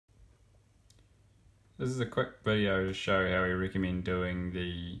This is a quick video to show how we recommend doing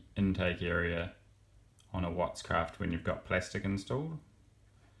the intake area on a WattsCraft when you've got plastic installed.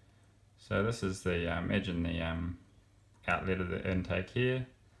 So this is the, imagine the outlet of the intake here,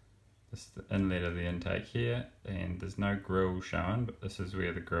 this is the inlet of the intake here, and there's no grill shown, but this is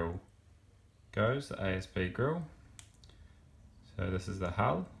where the grill goes, the ASP grill. So this is the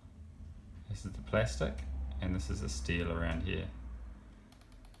hull, this is the plastic, and this is the steel around here.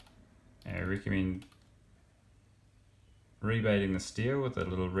 And I recommend rebating the steel with a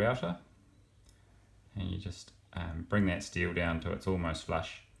little router, and you just bring that steel down to it's almost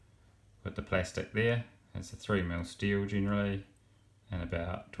flush with the plastic there. It's a 3mm steel generally and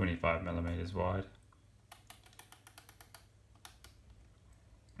about 25mm wide.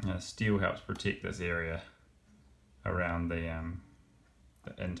 Now, the steel helps protect this area around the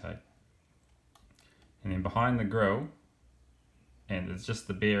intake. And then behind the grill, and it's just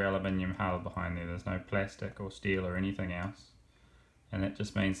the bare aluminium hull behind there, there's no plastic or steel or anything else, and that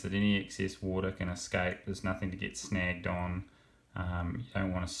just means that any excess water can escape. There's nothing to get snagged on. You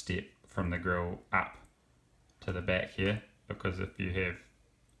don't want to step from the grill up to the back here, because if you have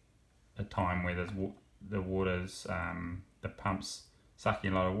a time where there's the pump's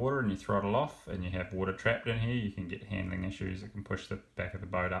sucking a lot of water and you throttle off and you have water trapped in here, you can get handling issues. It can push the back of the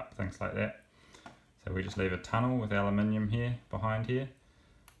boat up, things like that. So we just leave a tunnel with aluminium here, behind here,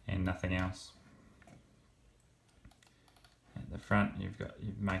 and nothing else. At the front you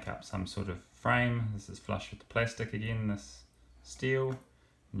make up some sort of frame. This is flush with the plastic again, this steel,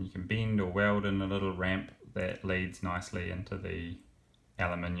 and you can bend or weld in a little ramp that leads nicely into the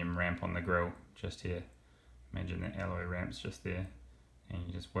aluminium ramp on the grill just here. Imagine the alloy ramp's just there, and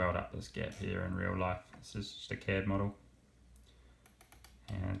you just weld up this gap here in real life. This is just a CAD model.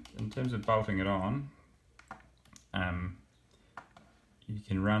 And in terms of bolting it on, you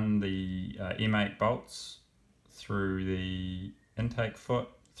can run the M8 bolts through the intake foot,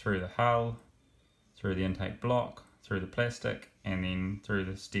 through the hull, through the intake block, through the plastic, and then through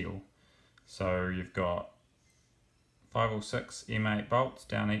the steel. So you've got 5 or 6 M8 bolts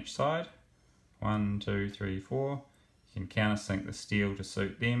down each side, 1, 2, 3, 4. You can countersink the steel to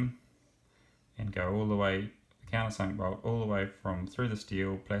suit them and go all the way, the countersunk bolt all the way from through the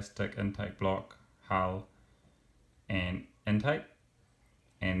steel, plastic, intake block, hull and intake,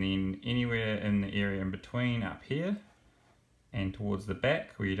 and then anywhere in the area in between up here and towards the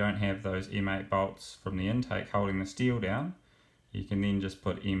back where you don't have those M8 bolts from the intake holding the steel down, you can then just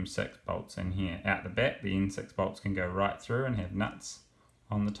put M6 bolts in here. Out the back, the M6 bolts can go right through and have nuts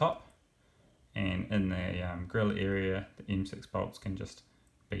on the top, and in the grill area the M6 bolts can just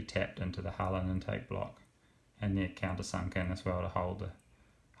be tapped into the hull and intake block, and they're countersunk in as well to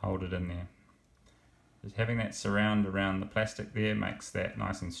hold it in there. Just having that surround around the plastic there makes that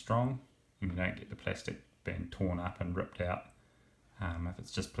nice and strong, and you don't get the plastic being torn up and ripped out. If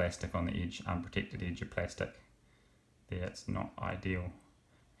it's just plastic on the edge, unprotected edge of plastic, there it's not ideal.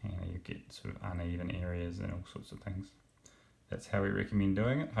 You get sort of uneven areas and all sorts of things. That's how we recommend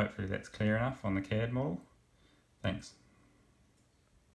doing it. Hopefully that's clear enough on the CAD model. Thanks.